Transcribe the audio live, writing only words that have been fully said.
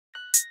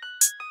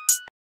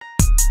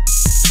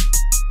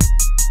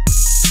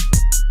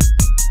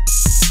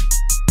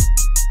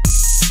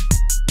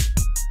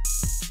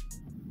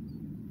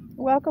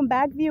Welcome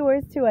back,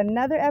 viewers, to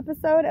another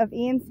episode of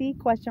E&C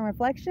Question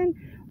Reflection,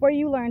 where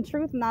you learn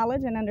truth,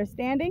 knowledge, and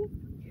understanding.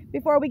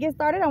 Before we get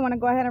started, I want to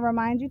go ahead and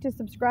remind you to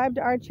subscribe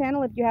to our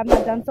channel if you have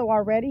not done so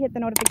already. Hit the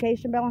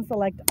notification bell and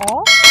select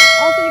all.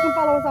 Also, you can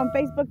follow us on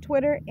Facebook,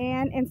 Twitter,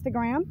 and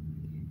Instagram.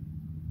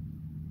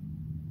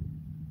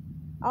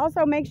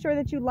 Also, make sure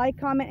that you like,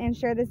 comment, and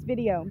share this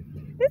video.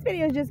 This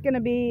video is just going to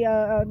be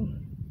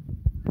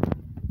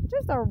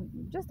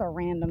just a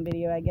random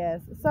video, I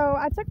guess. So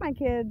I took my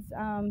kids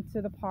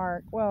to the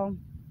park. Well,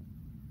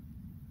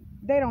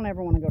 they don't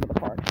ever want to go to the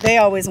park. They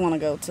always want to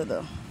go to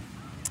the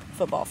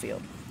football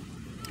field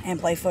and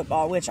play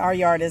football, which our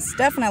yard is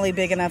definitely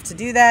big enough to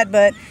do that,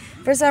 but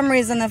for some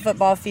reason the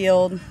football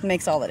field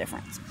makes all the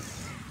difference.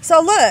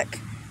 So look,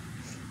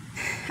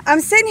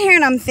 I'm sitting here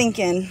and I'm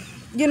thinking,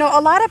 you know,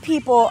 a lot of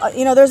people,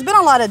 there's been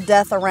a lot of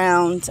death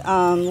around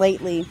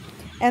lately,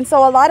 and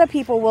so a lot of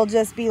people will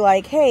just be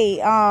like, hey,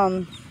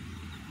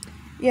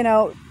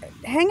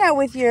 hang out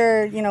with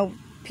your,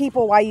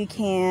 people while you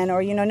can,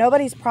 or,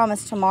 nobody's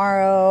promised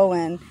tomorrow,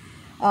 and,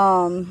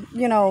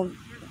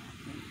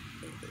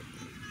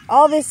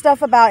 all this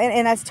stuff about,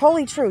 and that's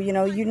totally true,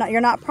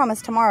 you're not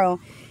promised tomorrow.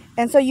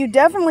 And so you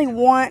definitely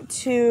want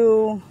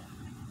to,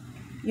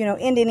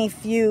 end any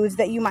feuds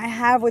that you might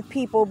have with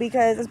people,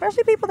 because,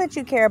 especially people that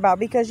you care about,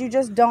 because you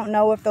just don't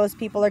know if those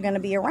people are going to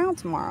be around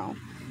tomorrow.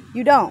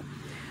 You don't.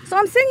 So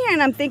I'm sitting here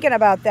and I'm thinking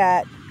about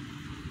that.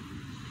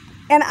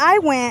 And I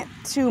went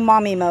to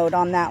mommy mode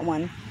on that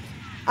one.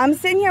 I'm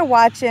sitting here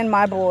watching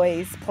my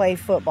boys play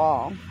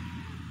football.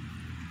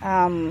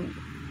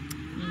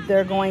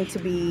 They're going to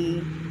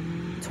be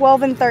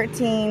 12 and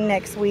 13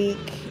 next week,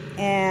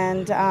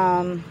 and,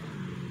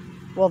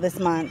 this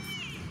month.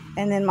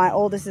 And then my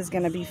oldest is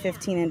going to be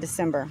 15 in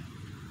December.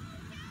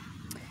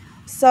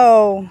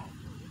 So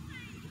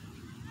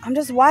I'm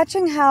just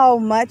watching how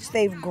much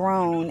they've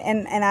grown,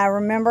 and I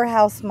remember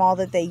how small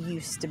that they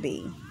used to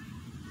be.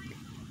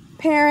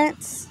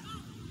 Parents,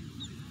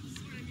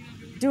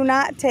 do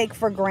not take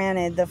for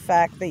granted the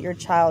fact that your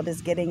child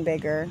is getting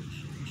bigger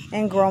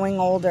and growing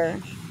older.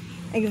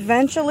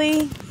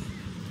 Eventually,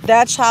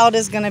 that child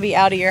is going to be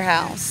out of your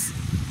house.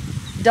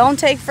 Don't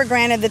take for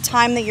granted the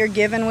time that you're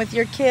given with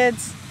your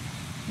kids,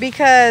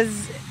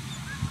 because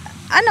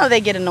I know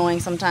they get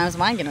annoying sometimes.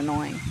 Mine get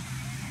annoying.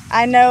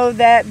 I know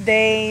that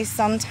they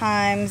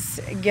sometimes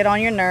get on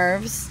your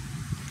nerves.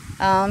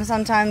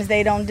 Sometimes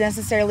they don't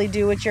necessarily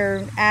do what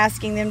you're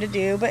asking them to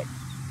do, but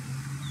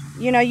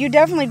you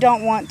definitely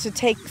don't want to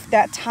take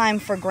that time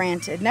for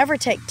granted. Never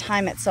take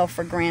time itself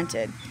for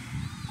granted.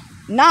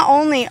 Not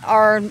only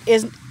are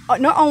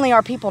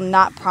people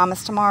not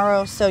promised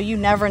tomorrow, so you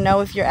never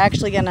know if you're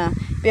actually going to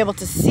be able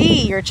to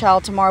see your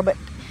child tomorrow, but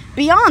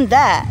beyond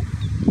that,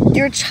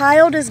 your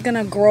child is going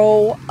to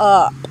grow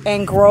up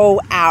and grow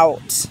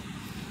out.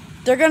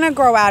 They're going to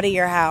grow out of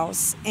your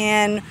house,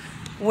 and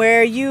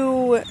where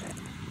you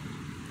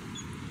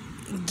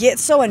get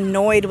so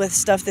annoyed with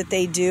stuff that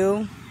they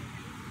do,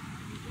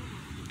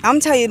 I'm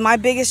telling you, my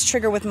biggest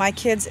trigger with my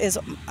kids is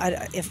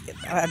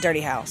a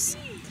dirty house.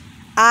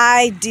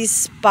 I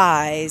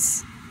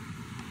despise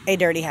a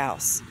dirty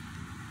house.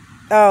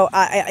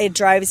 It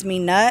drives me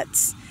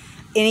nuts.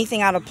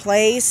 Anything out of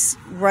place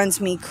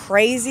runs me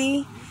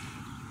crazy.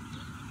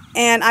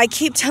 And I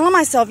keep telling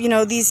myself,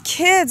 these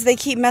kids, they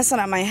keep messing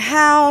up my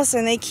house,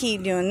 and they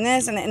keep doing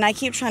this, and I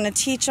keep trying to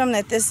teach them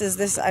that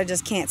this, I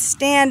just can't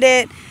stand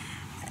it.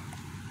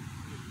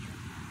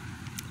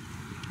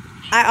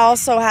 I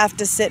also have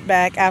to sit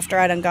back after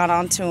I done got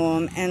onto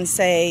them and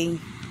say,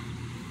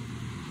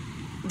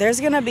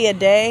 there's going to be a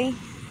day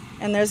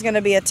and there's going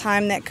to be a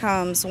time that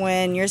comes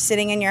when you're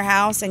sitting in your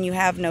house and you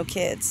have no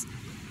kids.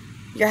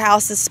 Your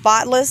house is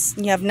spotless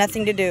and you have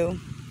nothing to do,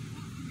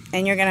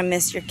 and you're going to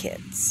miss your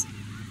kids.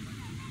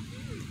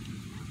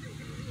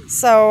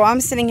 So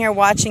I'm sitting here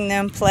watching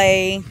them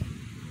play.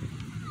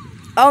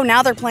 Oh,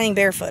 now they're playing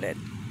barefooted.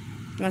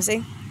 You want to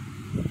see?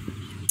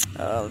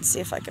 Let's see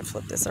if I can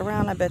flip this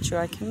around. I bet you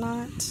I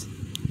cannot.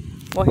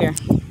 Well, here.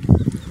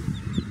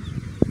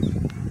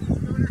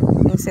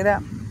 You see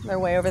that? They're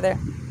way over there.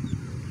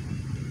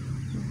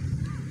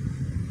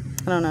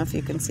 I don't know if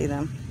you can see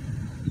them.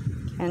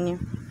 Can you?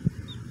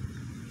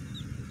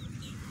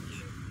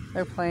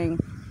 They're playing.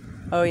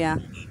 Oh, yeah.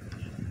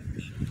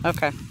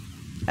 Okay.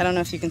 I don't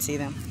know if you can see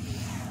them.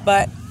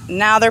 But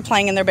now they're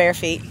playing in their bare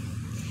feet.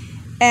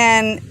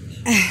 And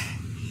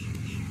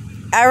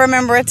I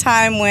remember a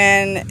time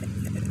when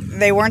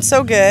they weren't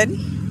so good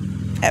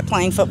at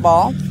playing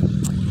football,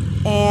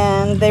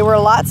 and they were a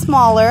lot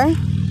smaller,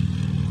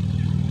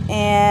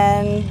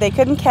 and they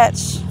couldn't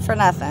catch for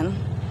nothing.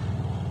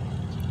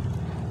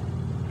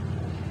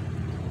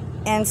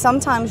 And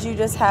sometimes you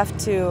just have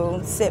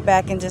to sit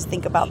back and just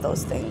think about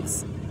those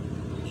things,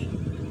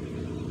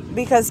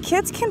 because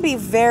kids can be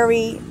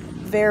very,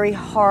 very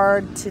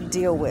hard to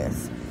deal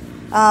with.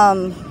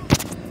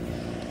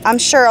 I'm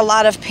sure a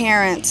lot of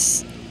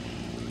parents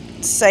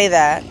say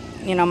that.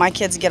 My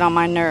kids get on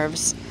my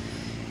nerves.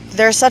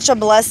 They're such a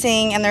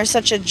blessing and they're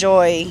such a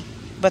joy,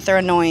 but they're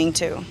annoying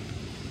too.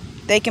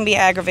 They can be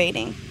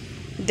aggravating.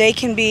 they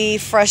can be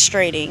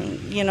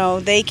frustrating. You know,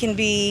 they can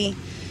be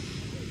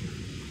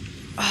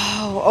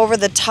over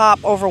the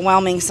top,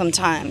 overwhelming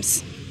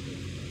sometimes.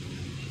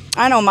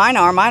 I know mine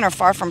are. Mine are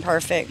far from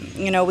perfect.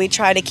 You know, we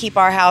try to keep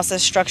our house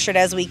as structured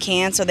as we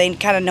can so they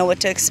kind of know what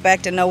to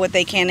expect and know what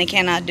they can and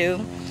cannot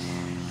do.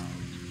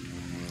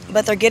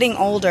 But they're getting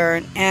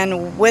older,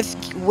 and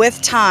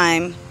with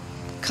time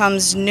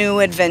comes new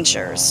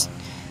adventures.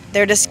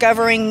 They're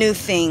discovering new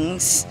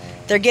things.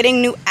 They're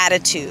getting new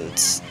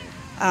attitudes.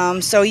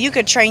 So you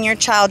could train your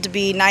child to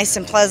be nice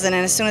and pleasant,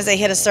 and as soon as they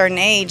hit a certain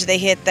age, they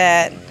hit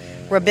that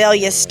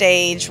rebellious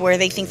stage where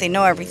they think they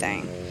know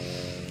everything.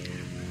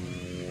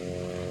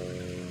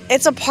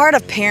 It's a part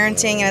of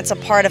parenting, and it's a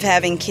part of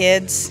having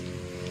kids.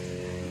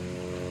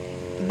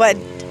 But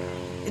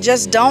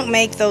just don't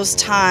make those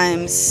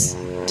times,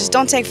 just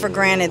don't take for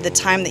granted the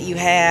time that you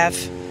have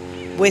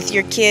with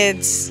your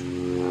kids,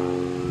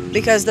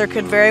 because there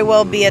could very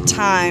well be a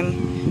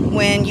time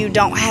when you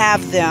don't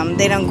have them.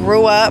 They done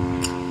grew up,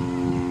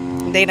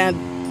 they done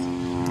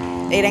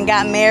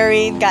got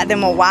married, got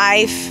them a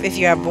wife if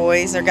you have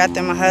boys, or got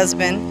them a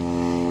husband.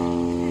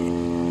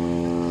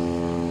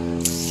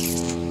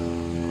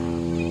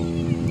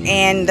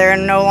 And they're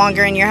no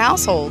longer in your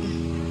household.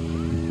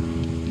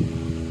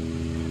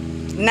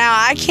 Now,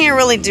 I can't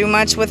really do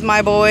much with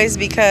my boys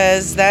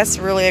because that's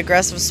really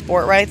aggressive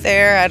sport right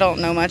there. I don't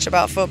know much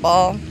about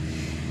football.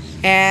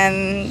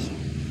 And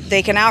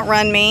they can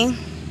outrun me.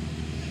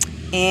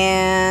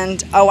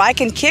 And, I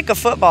can kick a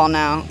football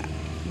now.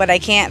 But I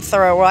can't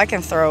throw. Well, I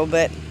can throw,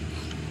 but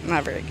I'm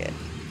not very good.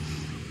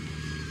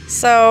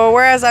 So,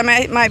 whereas I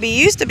might be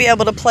used to be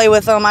able to play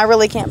with them, I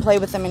really can't play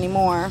with them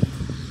anymore.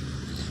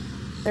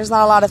 There's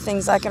not a lot of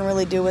things I can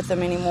really do with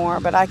them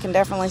anymore, but I can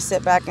definitely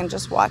sit back and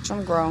just watch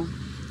them grow.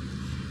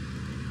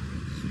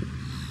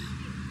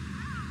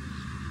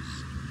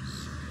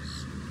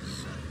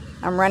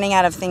 I'm running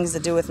out of things to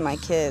do with my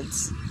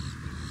kids.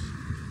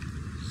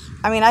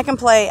 I mean, I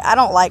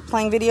don't like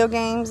playing video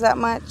games that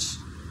much,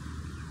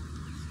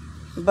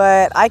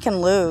 but I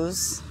can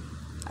lose.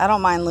 I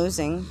don't mind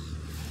losing,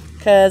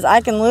 because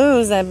I can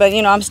lose, but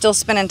I'm still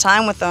spending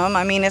time with them.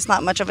 I mean, it's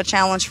not much of a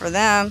challenge for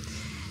them.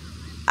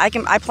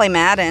 I play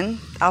Madden.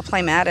 I'll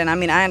play Madden. I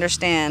mean, I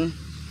understand.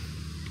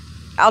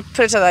 I'll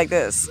put it to like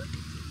this.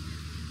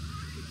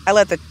 I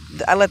let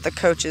the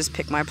coaches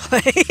pick my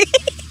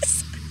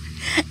plays.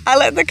 I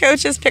let the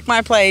coaches pick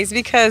my plays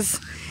because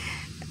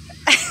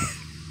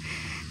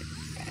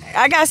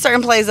I got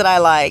certain plays that I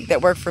like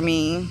that work for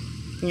me,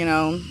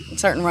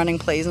 certain running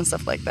plays and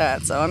stuff like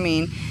that. So, I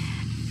mean,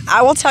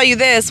 I will tell you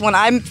this. When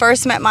I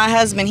first met my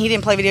husband, he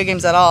didn't play video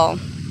games at all.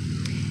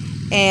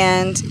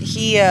 And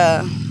he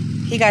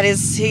got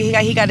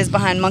his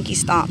behind monkey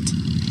stomped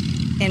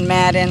in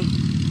Madden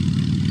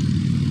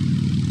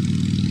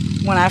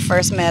when I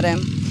first met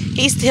him.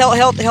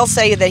 He'll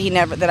say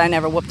that I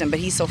never whooped him, but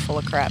he's so full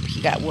of crap.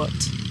 He got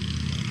whooped.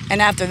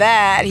 And after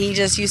that, he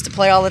just used to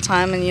play all the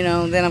time, and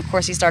then of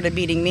course he started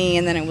beating me,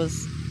 and then it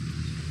was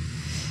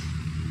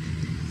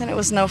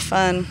no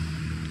fun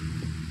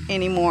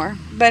anymore.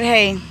 But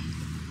hey,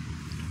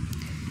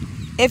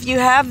 if you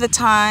have the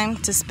time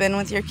to spend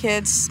with your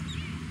kids,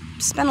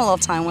 spend a little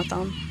time with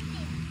them.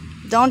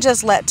 Don't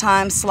just let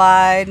time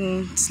slide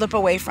and slip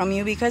away from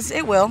you, because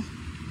it will.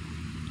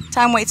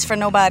 Time waits for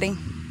nobody.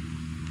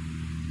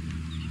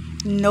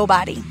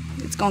 Nobody.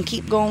 It's going to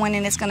keep going,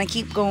 and it's going to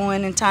keep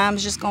going, and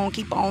time's just going to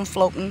keep on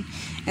floating.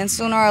 And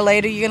sooner or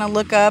later, you're going to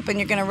look up and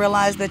you're going to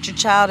realize that your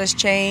child has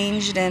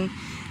changed and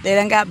they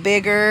done got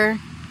bigger.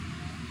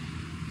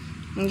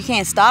 And you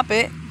can't stop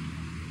it,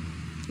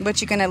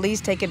 but you can at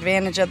least take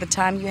advantage of the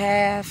time you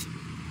have.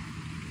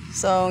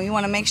 So you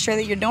want to make sure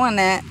that you're doing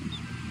that,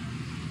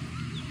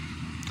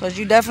 because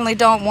you definitely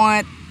don't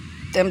want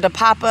them to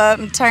pop up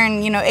and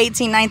turn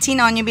 18, 19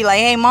 on you and be like,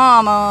 hey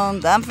mom,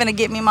 I'm finna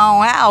get me my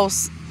own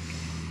house.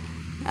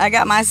 I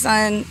got my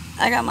son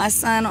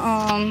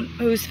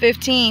who's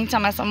 15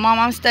 telling me, mom,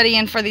 I'm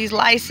studying for these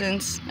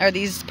license or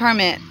these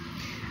permit.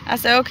 I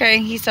said, okay.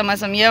 He's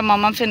telling me, yeah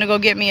mom, I'm finna go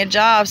get me a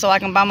job so I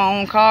can buy my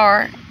own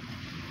car.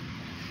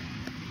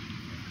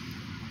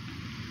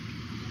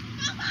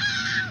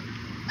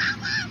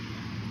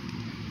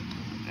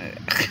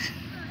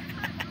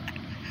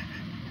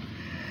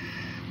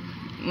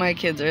 My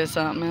kids are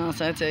something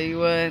else, I tell you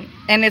what.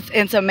 And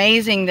it's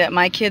amazing that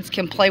my kids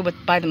can play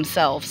by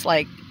themselves.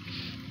 Like,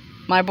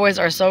 my boys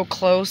are so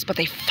close, but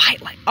they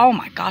fight like, oh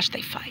my gosh,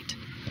 they fight.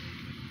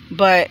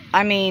 But,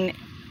 I mean,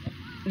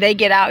 they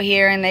get out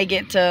here and they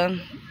get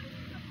to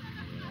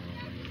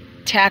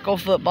tackle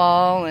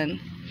football and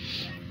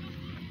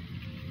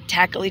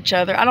tackle each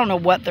other. I don't know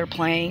what they're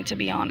playing, to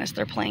be honest.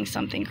 They're playing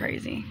something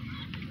crazy.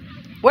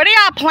 What are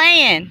y'all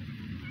playing?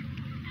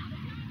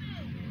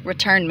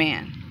 Return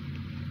Man.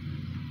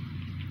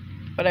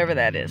 Whatever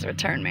that is,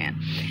 Return Man.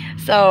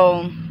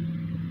 So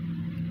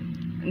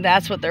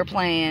that's what they're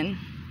playing.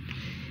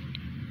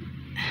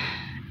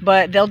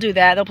 But they'll do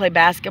that. They'll play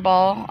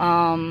basketball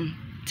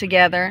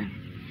together.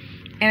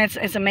 And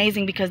it's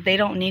amazing because they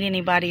don't need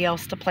anybody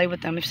else to play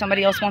with them. If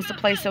somebody else wants to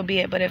play, so be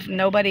it. But if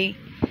nobody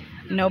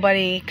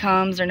nobody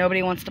comes or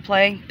nobody wants to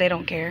play, they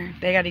don't care.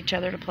 They got each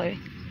other to play.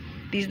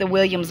 These are the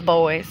Williams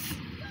boys.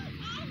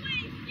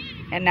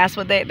 And that's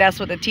what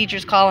the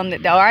teachers call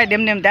them. All right,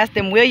 that's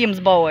them Williams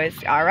boys.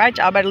 All right,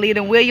 y'all better leave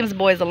them Williams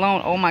boys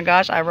alone. Oh my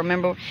gosh, I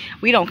remember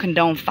we don't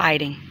condone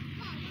fighting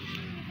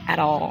at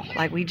all.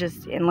 Like, we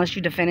just, unless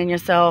you're defending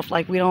yourself,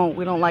 like we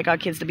don't like our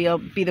kids to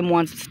be the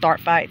ones to start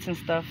fights and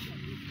stuff.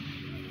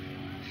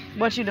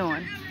 What you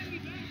doing?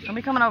 Don't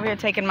be coming over here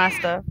taking my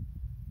stuff.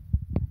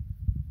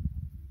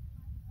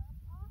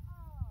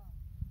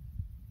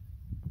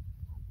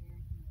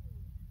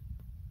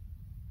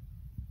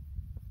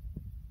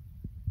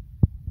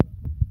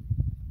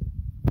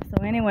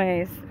 So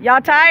anyways,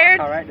 y'all tired?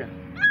 All right then.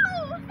 No,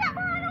 stop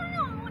behind on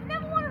you. I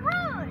never want to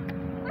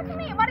run. What you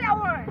mean? Why did I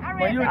run? I ran.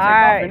 Well, you would take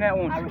Alright. off in that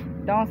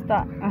one. Don't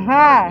stop.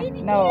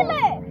 No.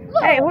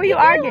 Look, Hey, who you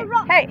arguing?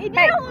 Hey. And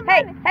Darren was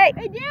running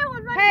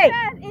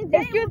fast. And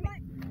Jay Excuse was me.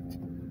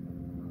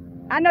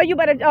 I know you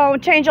better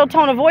change your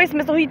tone of voice,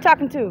 mister. Who you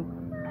talking to?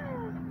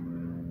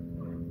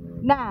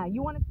 Nah,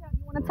 you want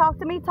to talk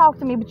to me? Talk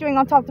to me, but you ain't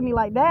gonna talk to me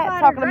like that.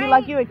 Talking to me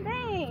like you.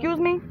 Dang. Excuse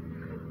me.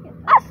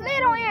 I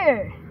slid on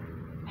here.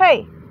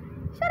 Hey,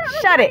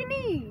 shut it.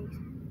 Knees.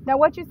 Now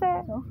what you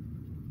said?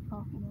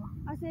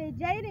 I said,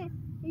 Jaden,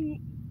 he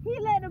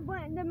let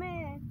the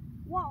man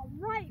walk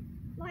right,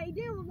 like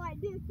this was like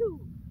this too.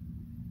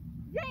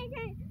 Jay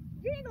ain't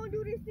gonna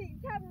do this thing,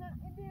 tapping it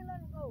and then let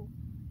it go.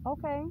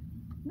 Okay.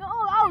 No,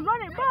 I was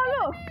running, bro.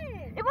 Look,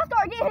 if I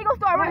start getting, he gonna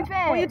start running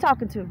fast. Who you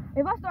talking to?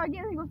 If I start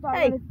getting, he gonna start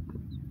Hey. running.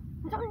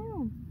 I'm talking to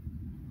him.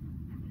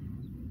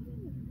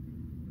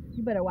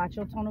 You better watch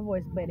your tone of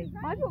voice, buddy.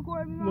 Why you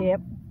recording me? Mom?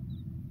 Yep.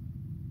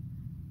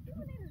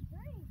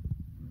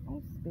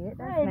 Don't spit.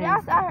 That's Hey,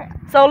 nasty. I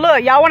heard. So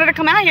look, y'all wanted to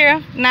come out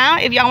here. Now,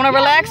 if y'all want to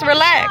relax,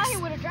 relax. Out here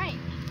with a drink.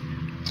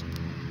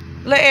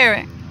 Look,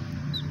 Eric.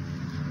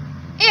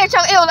 Eric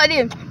Chuck L like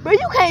this. Bro,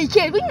 you can't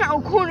catch. We not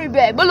on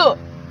cornerback. But look,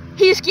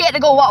 he's scared to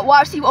go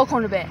wide receiver or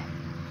cornerback.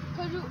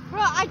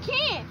 Bro, I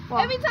can't.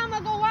 Why? Every time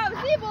I go wide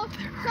receiver,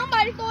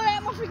 somebody throw it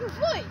at my freaking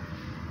foot.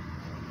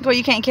 Well,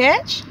 you can't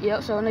catch?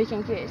 Yep, so I know you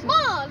can't catch.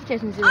 Mom,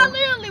 Catch me I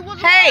literally was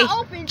Hey, wide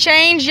open.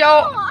 change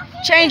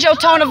your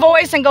tone of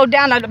voice and go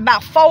down to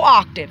about 4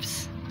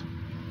 octaves.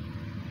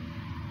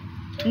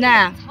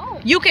 Now,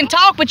 you can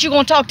talk, but you're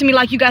going to talk to me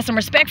like you got some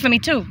respect for me,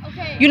 too.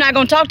 Okay. You're not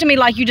going to talk to me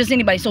like you just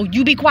anybody, so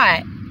you be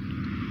quiet.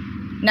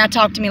 Now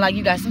talk to me like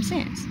you got some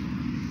sense.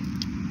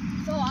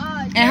 So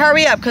And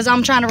hurry up, because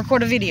I'm trying to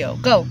record a video.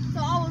 Go. So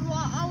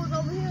I was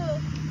over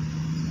here,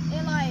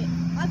 and like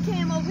I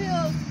came over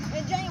here,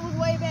 and Jane was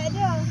way back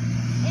there,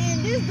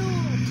 and this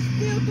dude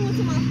still threw it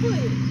to my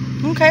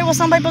foot. Okay, well,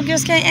 some people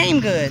just can't aim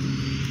good.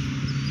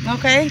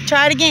 Okay,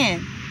 try it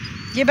again.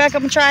 Get back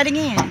up and try it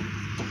again.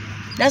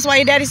 That's why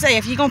your daddy say,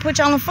 if you're going to put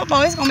y'all in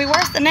football, it's going to be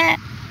worse than that.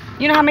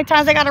 You know how many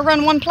times they got to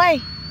run one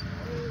play?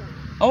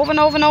 Over and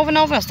over and over and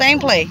over, same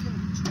play.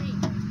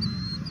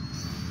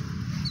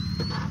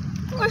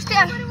 What's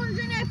that? Somebody want to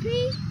drink that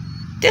pee?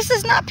 This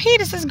is not pee,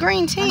 this is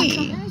green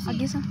tea. I'll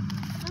get some.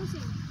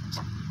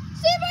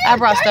 I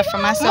brought stuff for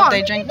myself,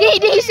 they drink.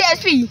 He says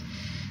pee.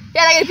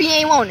 Yeah, like pee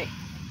ain't want it.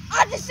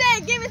 I just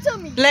said, give it to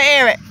me. Let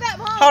Eric. Fat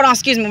mom. Hold on,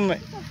 excuse me.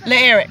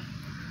 Let Eric.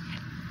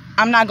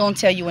 I'm not going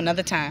to tell you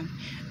another time.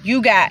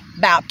 You got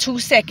about 2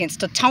 seconds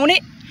to tone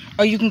it,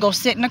 or you can go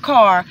sit in the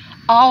car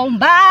all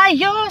by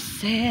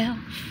yourself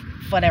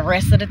for the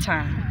rest of the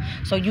time.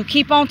 So you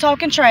keep on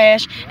talking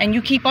trash, and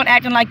you keep on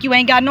acting like you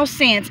ain't got no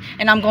sense,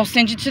 and I'm going to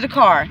send you to the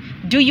car.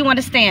 Do you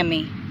understand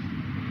me?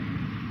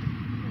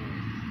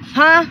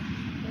 Huh?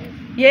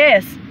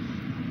 Yes.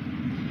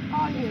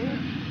 Oh, yeah.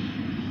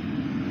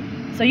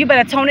 So you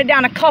better tone it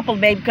down a couple,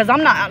 baby, because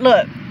I'm not,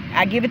 look,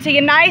 I give it to you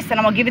nice, and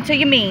I'm going to give it to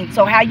you mean.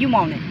 So how you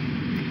want it?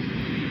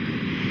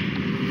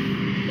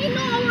 He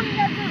know I wanted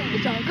that good.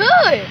 It's all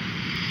good.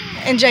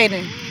 And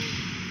Jaden.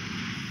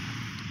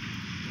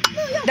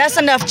 That's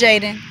enough,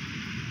 Jaden.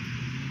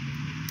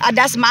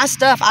 That's my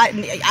stuff. I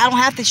don't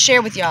have to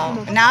share with y'all.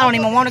 And now I don't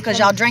even want it because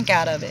y'all drink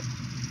out of it.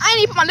 I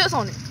ain't even put my lips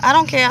on it. I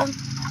don't care.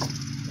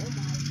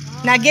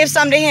 Now give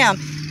some to him.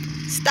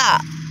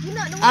 Stop.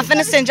 I'm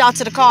finna send y'all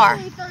to the car.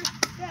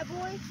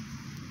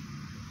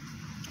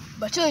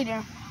 But you ain't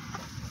there.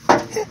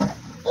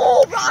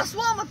 Oh, bro, I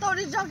swear I'm gonna throw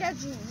this junk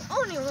at you. I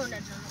don't even want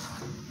that junk.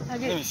 Let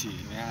me see.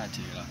 I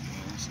take it out.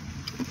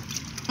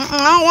 I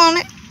don't want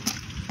it.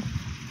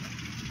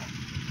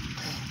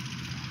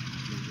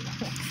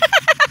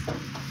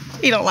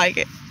 He don't like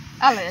it.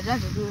 I like that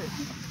junk is good.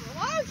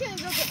 Why can't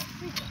you get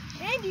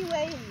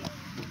anyway?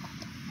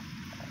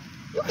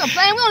 You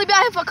complain. We only been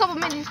out here for a couple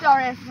minutes. You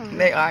start answering.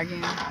 They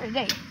arguing.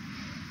 Today.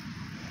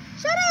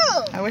 Shut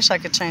up. I wish I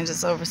could change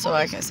this over so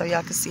y'all can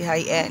see how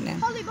he acting.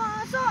 Holy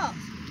Bond sauce.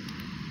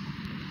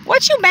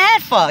 What you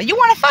mad for? You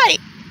want to fight?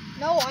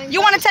 No, I ain't.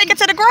 You want to take it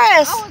to the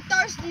grass? I was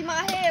thirsty.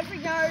 My head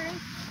freaking hurting.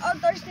 I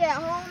was thirsty at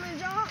home and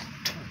junk.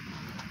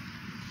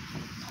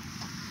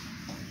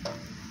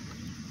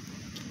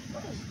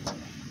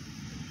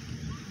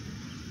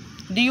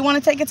 Do you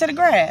want to take it to the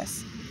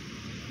grass?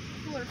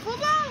 What,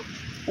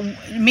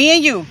 football? Me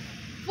and you.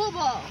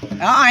 Football.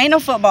 Ain't no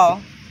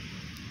football.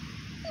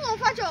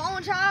 fight your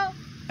own child?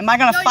 Am I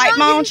gonna fight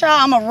my own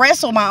child? I'm gonna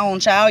wrestle my own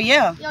child.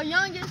 Yeah. Your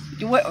youngest?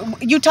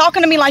 You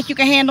talking to me like you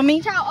can handle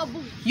me? Child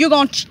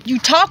abuse. You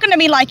talking to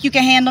me like you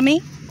can handle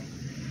me?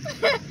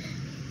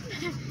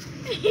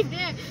 He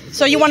did.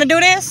 So you want to do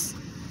this?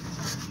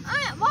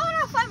 Why would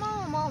I fight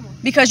my own mama?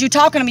 Because you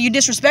talking to me. You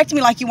disrespecting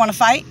me like you want to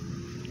fight.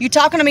 You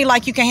talking to me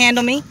like you can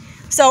handle me.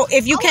 So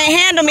if you can't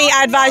handle me,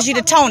 I advise you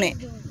to tone it.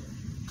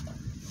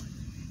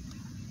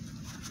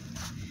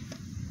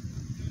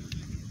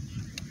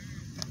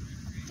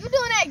 You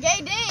doing that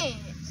gay dance?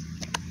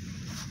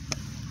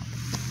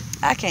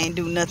 I can't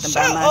do nothing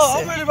by Shut up. myself.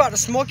 I'm really about to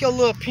smoke your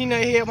little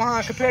peanut head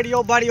behind compared to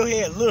your body, your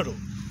head little.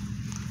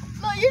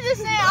 Look, you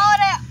just saying all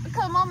that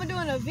because mama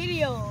doing a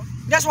video.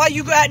 That's why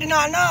you go acting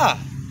nah. Nah.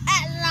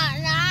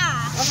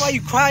 That's why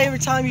you cry every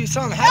time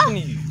something happen to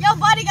you. Your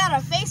body got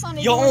a face on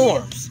it. Your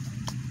arms.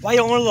 Why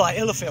your arms look like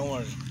elephant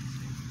arms?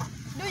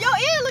 Dude, your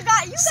ear look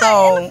like you got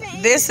So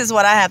elephant this ears. is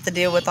what I have to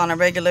deal with on a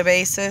regular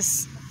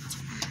basis.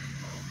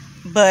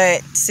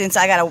 But since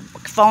I got a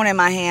phone in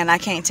my hand, I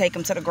can't take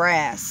him to the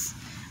grass.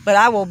 But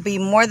I will be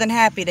more than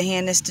happy to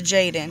hand this to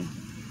Jaden.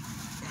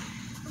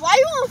 Why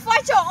you want to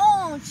fight your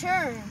own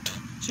churn?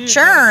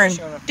 Churn.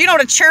 Do you know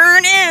what a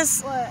churn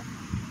is? What?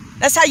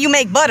 That's how you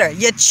make butter.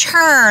 You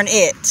churn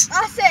it.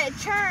 I said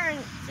churn.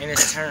 And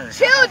it's turn.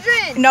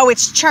 Children. No,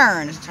 it's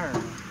churn. It's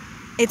turn.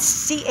 It's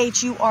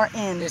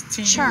C-H-U-R-N. It's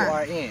Churn.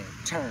 T-U-R-N.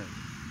 Turn.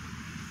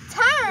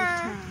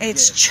 Turn.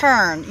 It's Yeah.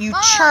 churn. You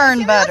Mom, churn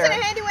can butter. we go to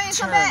the handy-way and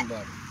come Turn back?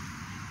 butter.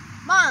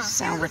 Mom,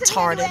 Sound can we go to the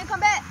retarded. handy-way and come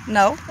back?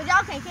 No. Because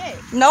y'all can't catch.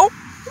 Nope.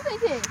 You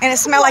can't catch. And it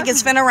smell like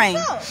it's finna rain.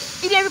 No.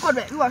 Eat every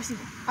quarterback. You are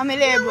season. I mean,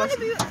 every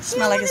quarterback.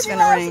 Smell like it's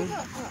finna rain.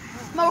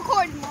 I'm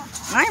recording.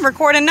 I ain't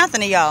recording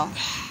nothing of y'all.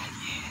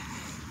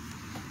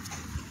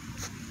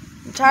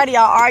 I'm tired of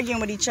y'all arguing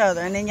with each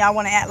other, and then y'all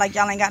want to act like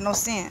y'all ain't got no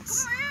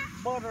sense.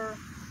 Butter.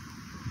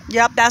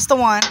 Yep, that's the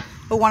one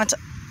who wanted to.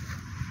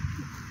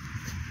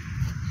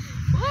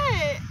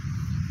 What?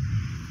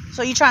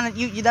 So you trying to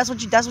you that's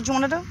what you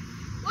want to do?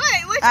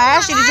 Wait, what? I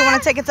asked you, did you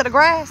want to take it to the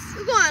grass?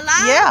 You going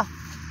live? Yeah.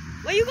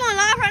 Well, you going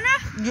live right now?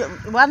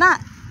 Why not?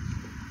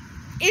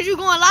 Is you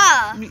going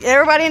live?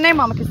 Everybody and their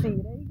mama can see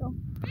you. There you go.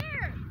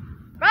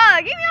 Bruh,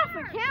 get me off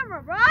the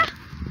camera, bruh.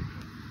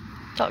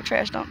 Talk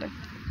trash, don't they?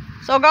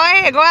 So go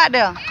ahead, go out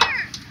there.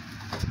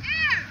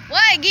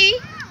 What, Gee?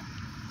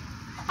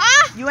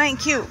 Huh? You ain't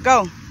cute.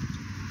 Go.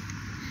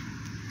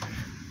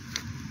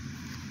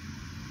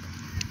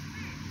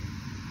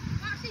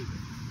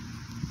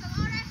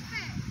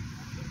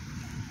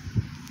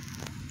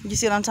 You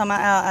see what I'm talking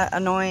about?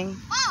 Annoying.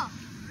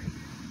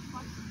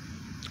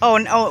 Oh,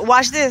 no,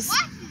 watch this. Watch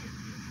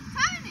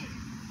it. Turn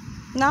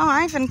it. No,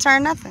 I ain't finna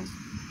turn nothing.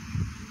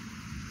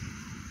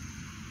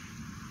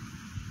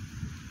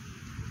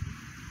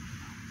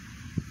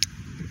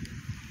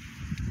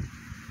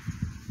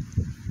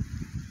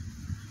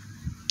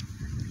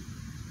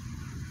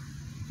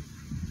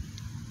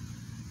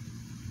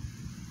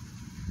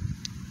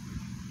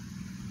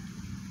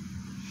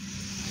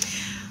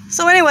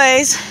 So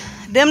anyways,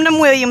 them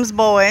Williams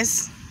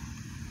boys,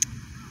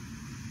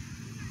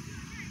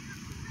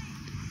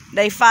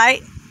 they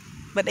fight,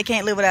 but they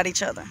can't live without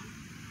each other.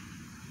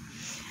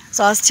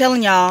 So I was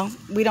telling y'all,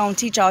 we don't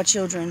teach our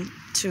children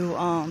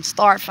to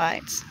start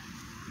fights.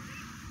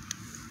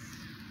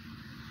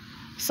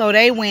 So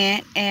they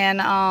went and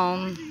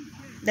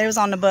they was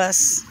on the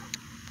bus.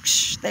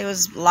 They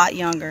was a lot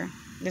younger.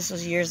 This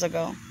was years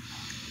ago.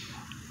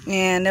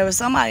 And there was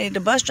somebody,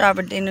 the bus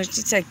driver, and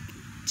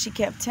she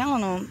kept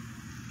telling them,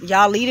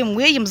 y'all leave them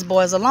Williams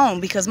boys alone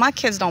because my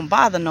kids don't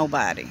bother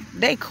nobody.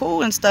 They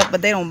cool and stuff,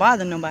 but they don't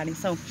bother nobody.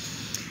 So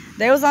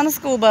they was on the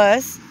school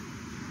bus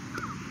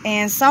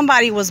and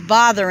somebody was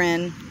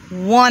bothering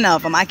one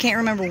of them. I can't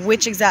remember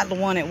which exact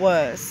one it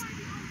was.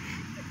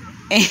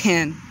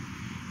 And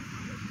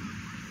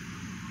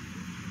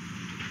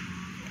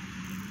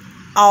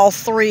all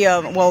three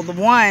of them, well, the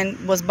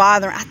one was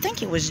bothering, I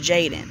think it was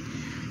Jaden.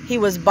 He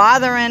was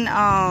bothering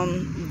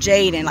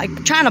Jaden, like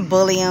trying to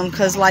bully him,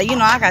 because, like, you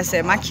know, like I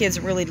said, my kids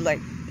really, like,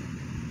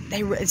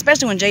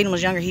 especially when Jaden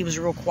was younger, he was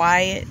real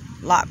quiet,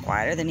 a lot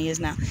quieter than he is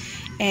now.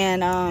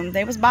 And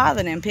they was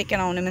bothering him, picking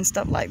on him and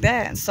stuff like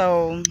that.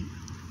 So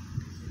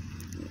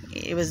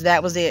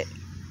that was it.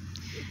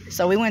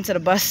 So we went to the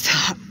bus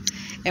stop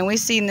and we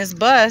seen this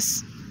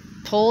bus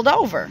pulled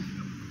over.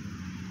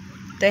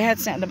 They had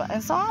sent the bus,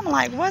 and so I'm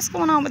like, what's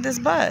going on with this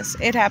bus?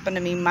 It happened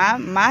to me.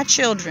 My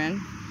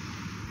children,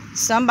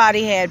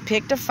 somebody had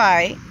picked a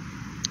fight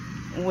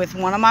with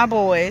one of my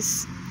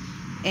boys,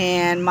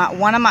 and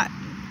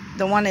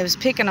the one they was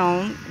picking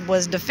on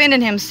was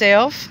defending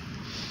himself,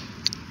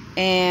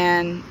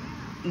 and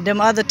them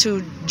other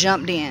two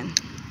jumped in.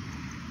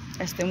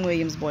 That's them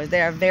Williams boys.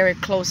 They are very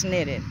close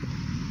knitted.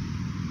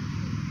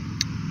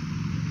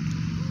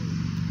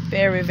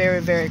 Very,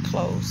 very, very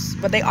close.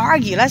 But they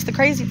argue. That's the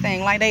crazy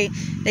thing. Like they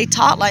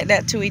talk like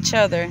that to each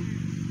other.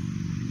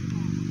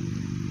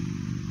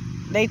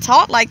 They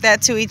talk like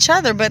that to each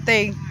other, but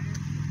they,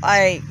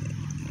 like,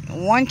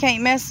 one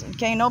can't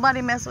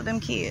nobody mess with them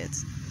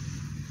kids.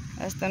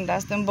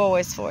 That's them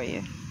boys for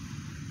you.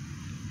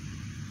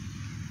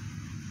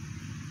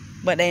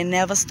 but they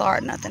never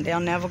start nothing. They'll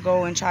never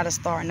go and try to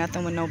start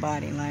nothing with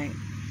nobody. Like,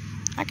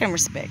 I can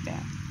respect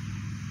that.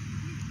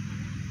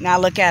 Now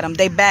look at them.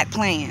 They back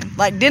playing.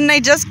 Like, didn't they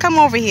just come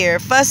over here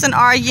fussing,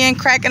 arguing,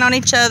 cracking on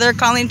each other,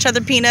 calling each other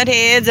peanut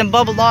heads and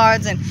bubble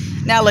lards? And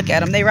now look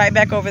at them. They right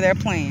back over there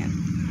playing.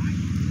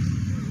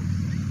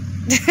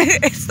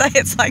 It's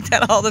like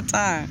that all the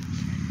time.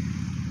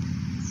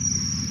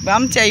 But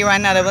I'm going to tell you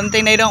right now, the one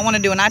thing they don't want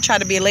to do, and I try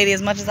to be a lady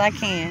as much as I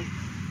can,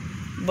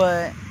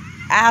 but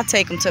I'll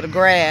take them to the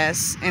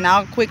grass, and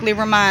I'll quickly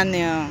remind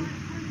them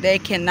they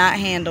cannot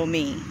handle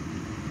me.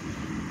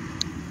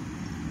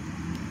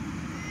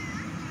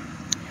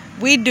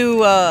 We do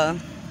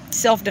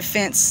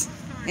self-defense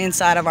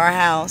inside of our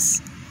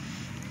house,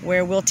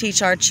 where we'll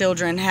teach our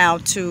children how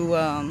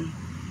to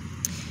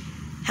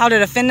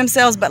defend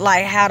themselves, but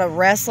like how to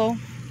wrestle.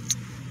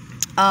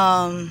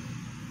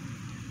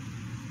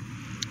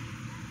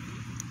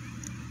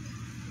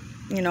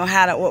 You know,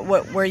 how to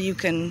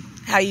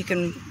how you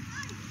can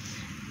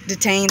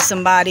detain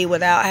somebody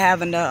without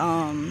having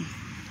to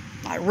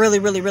like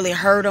really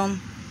hurt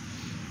them.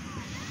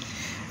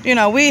 You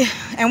know, we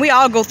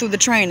all go through the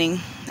training.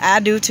 I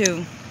do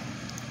too.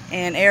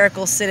 And Eric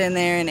will sit in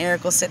there, and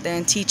Eric will sit there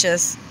and teach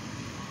us.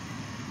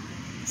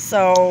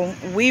 So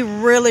we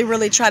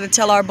really try to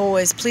tell our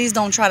boys, please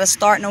don't try to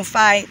start no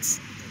fights,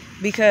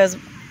 because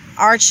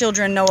our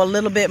children know a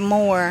little bit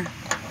more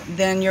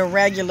than your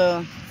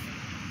regular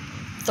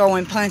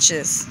throwing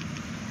punches.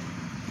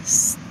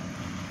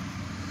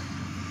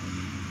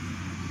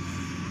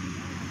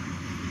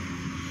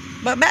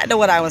 But back to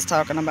what I was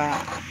talking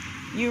about.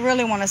 You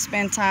really want to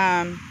spend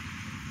time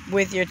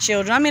with your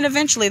children. I mean,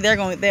 eventually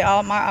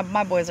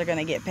my boys are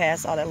gonna get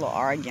past all that little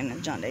arguing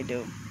and junk they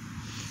do.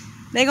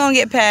 They're gonna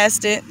get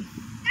past it,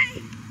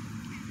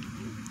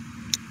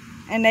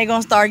 and they're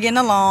gonna start getting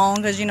along,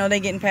 because you know they're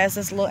getting past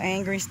this little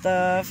angry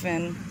stuff.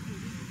 And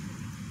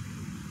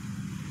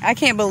I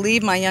can't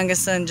believe my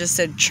youngest son just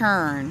said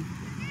churn.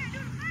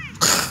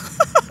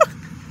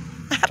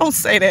 I don't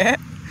say that.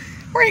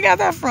 Where you got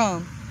that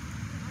from?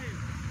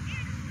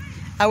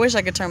 I wish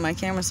I could turn my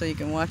camera so you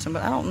can watch them,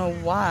 but I don't know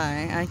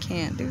why I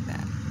can't do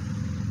that.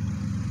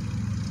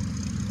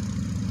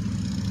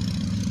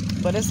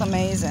 But it's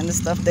amazing, the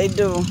stuff they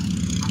do.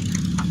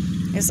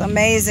 It's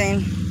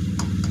amazing.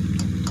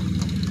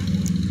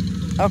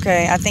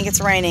 Okay, I think it's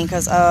raining,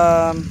 because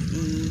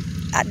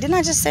didn't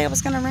I just say it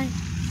was gonna rain?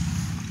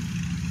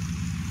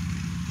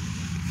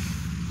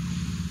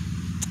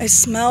 It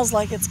smells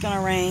like it's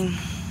gonna rain.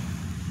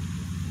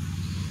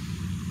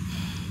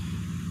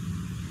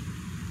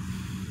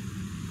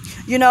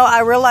 You know, I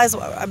realize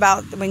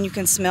about when you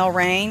can smell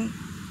rain.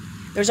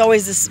 There's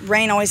always this,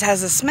 rain always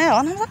has a smell.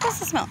 And I'm like, what's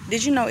the smell?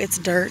 Did you know it's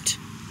dirt?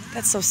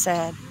 That's so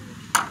sad.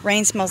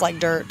 Rain smells like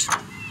dirt.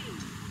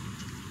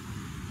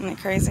 Isn't that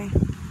crazy?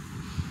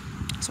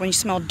 So when you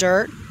smell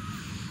dirt,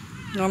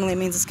 normally it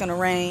means it's gonna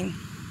rain.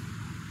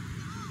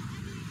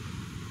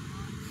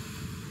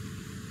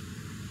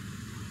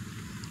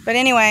 But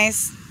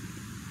anyways,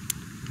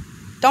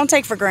 don't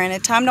take for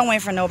granted. Time don't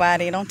wait for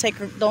nobody. Don't take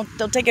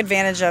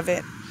advantage of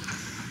it.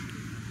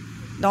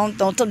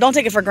 Don't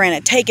take it for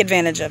granted. Take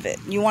advantage of it.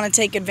 You want to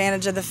take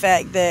advantage of the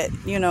fact that,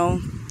 you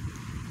know,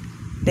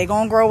 they're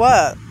going to grow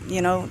up.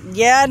 You know,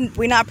 yeah,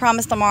 we're not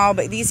promised tomorrow,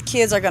 but these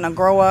kids are going to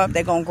grow up.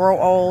 They're going to grow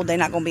old. They're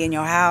not going to be in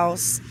your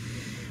house.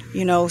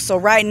 You know, so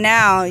right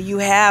now you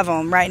have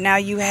them. Right now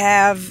you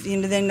have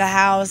in the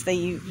house, that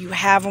you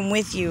have them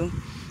with you.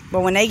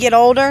 But when they get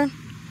older,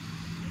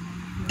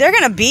 they're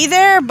going to be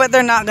there, but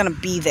they're not going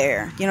to be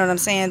there. You know what I'm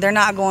saying? They're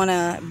not going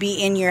to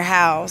be in your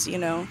house, you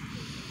know.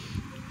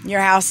 Your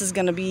house is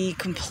going to be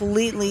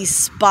completely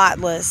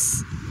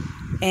spotless,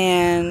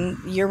 and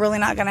you're really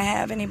not going to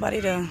have anybody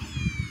to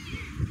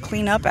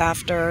clean up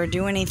after or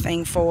do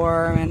anything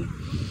for. And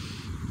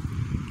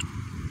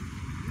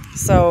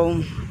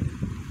so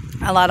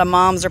a lot of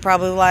moms are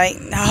probably like,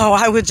 oh,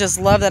 I would just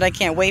love that. I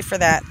can't wait for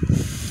that.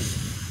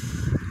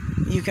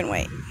 You can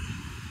wait.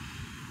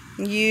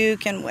 You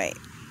can wait.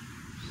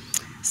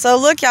 So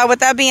look, y'all, with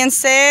that being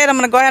said, I'm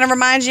going to go ahead and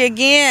remind you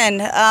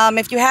again,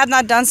 if you have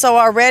not done so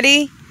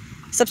already,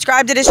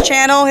 subscribe to this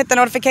channel, hit the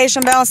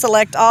notification bell, and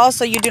select all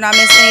so you do not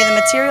miss any of the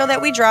material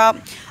that we drop.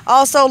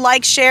 Also,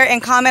 like, share,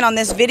 and comment on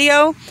this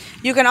video.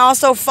 You can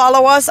also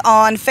follow us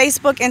on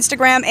Facebook,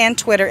 Instagram, and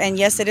Twitter. And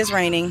yes, it is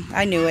raining.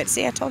 I knew it.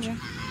 See, I told you.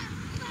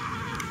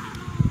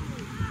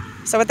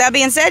 So with that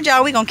being said,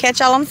 y'all, we're going to catch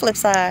y'all on the flip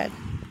side.